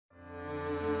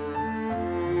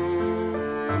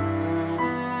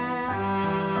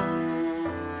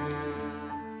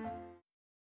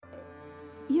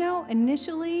know,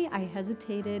 initially I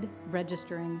hesitated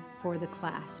registering for the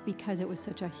class because it was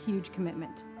such a huge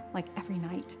commitment, like every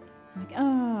night. I'm like,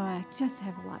 oh, I just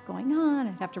have a lot going on.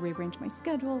 I'd have to rearrange my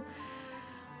schedule.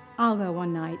 I'll go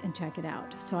one night and check it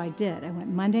out. So I did. I went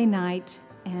Monday night,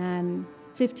 and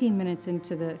 15 minutes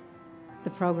into the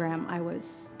program, I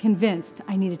was convinced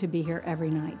I needed to be here every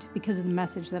night because of the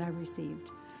message that I received.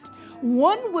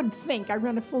 One would think I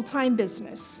run a full-time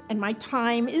business, and my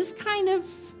time is kind of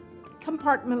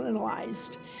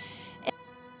compartmentalized.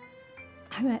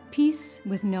 I'm at peace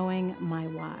with knowing my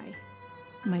why,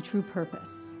 my true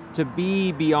purpose. To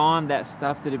be beyond that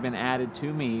stuff that had been added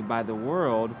to me by the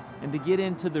world, and to get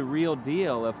into the real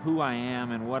deal of who I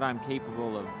am and what I'm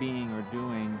capable of being or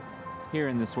doing here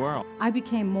in this world. I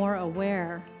became more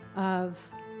aware of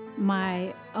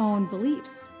my own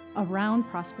beliefs around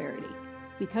prosperity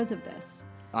because of this.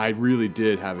 I really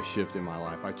did have a shift in my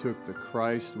life. I took the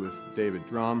Christ with David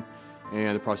Drum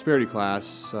and the prosperity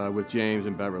class with James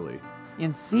and Beverly.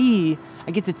 In C,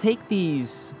 I get to take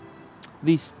these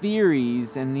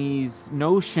theories and these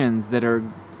notions that are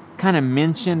kind of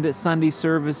mentioned at Sunday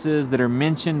services, that are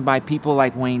mentioned by people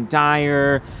like Wayne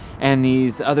Dyer and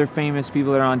these other famous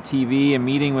people that are on TV and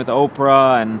meeting with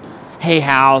Oprah and Hay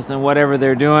House and whatever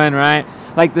they're doing, right?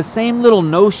 Like the same little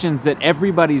notions that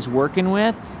everybody's working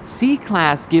with, C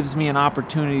class gives me an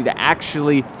opportunity to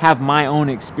actually have my own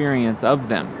experience of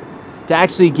them, to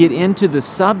actually get into the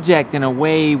subject in a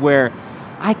way where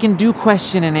I can do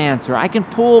question and answer. I can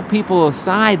pull people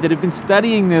aside that have been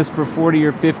studying this for 40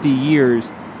 or 50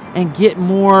 years and get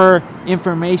more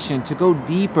information, to go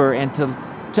deeper and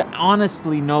to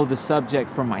honestly know the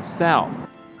subject for myself.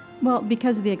 Well,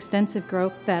 because of the extensive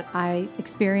growth that I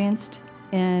experienced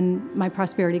in my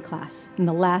prosperity class in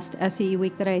the last SEE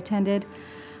week that I attended,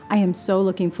 I am so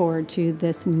looking forward to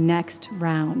this next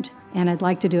round. And I'd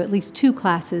like to do at least 2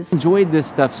 classes. I enjoyed this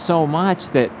stuff so much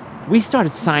that we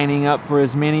started signing up for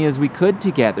as many as we could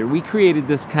together. We created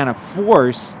this kind of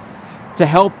force to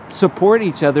help support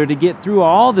each other to get through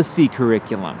all the C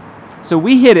curriculum. So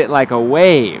we hit it like a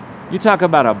wave. You talk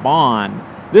about a bond.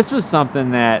 This was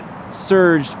something that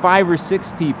surged 5 or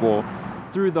 6 people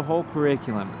through the whole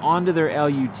curriculum onto their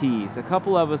LUTs. A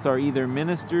couple of us are either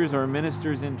ministers or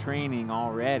ministers in training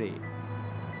already.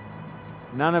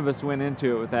 None of us went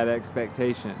into it with that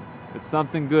expectation, but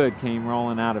something good came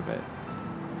rolling out of it.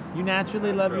 You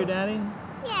naturally love your daddy?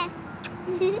 Yes.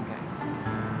 Okay.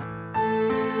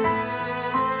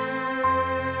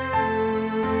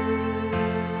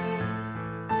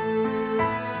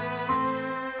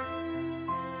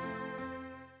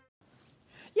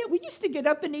 Yeah, we used to get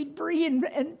up and eat brie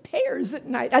and pears at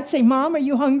night. I'd say, Mom, are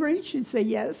you hungry? She'd say,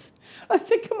 yes. I'd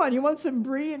say, come on, you want some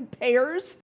brie and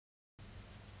pears?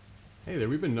 Hey there,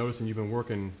 we've been noticing you've been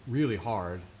working really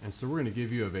hard, and so we're going to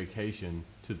give you a vacation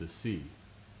to the sea.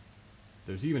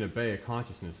 There's even a bay of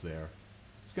consciousness there.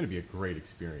 It's going to be a great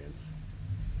experience.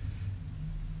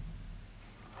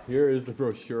 Here is the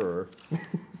brochure.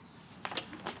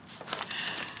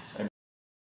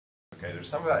 Okay, there's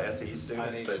some of our SE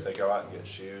students that they go out and get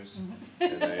shoes,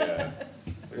 and they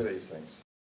look at these things.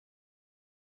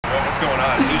 Well, what's going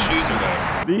on? Whose shoes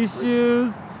are those? These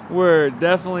shoes were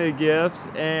definitely a gift,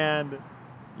 and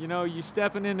you know, you're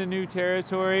stepping into new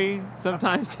territory.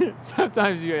 Sometimes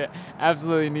you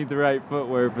absolutely need the right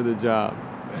footwear for the job.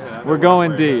 Yeah, we're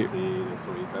going deep. SE this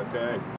week. Okay.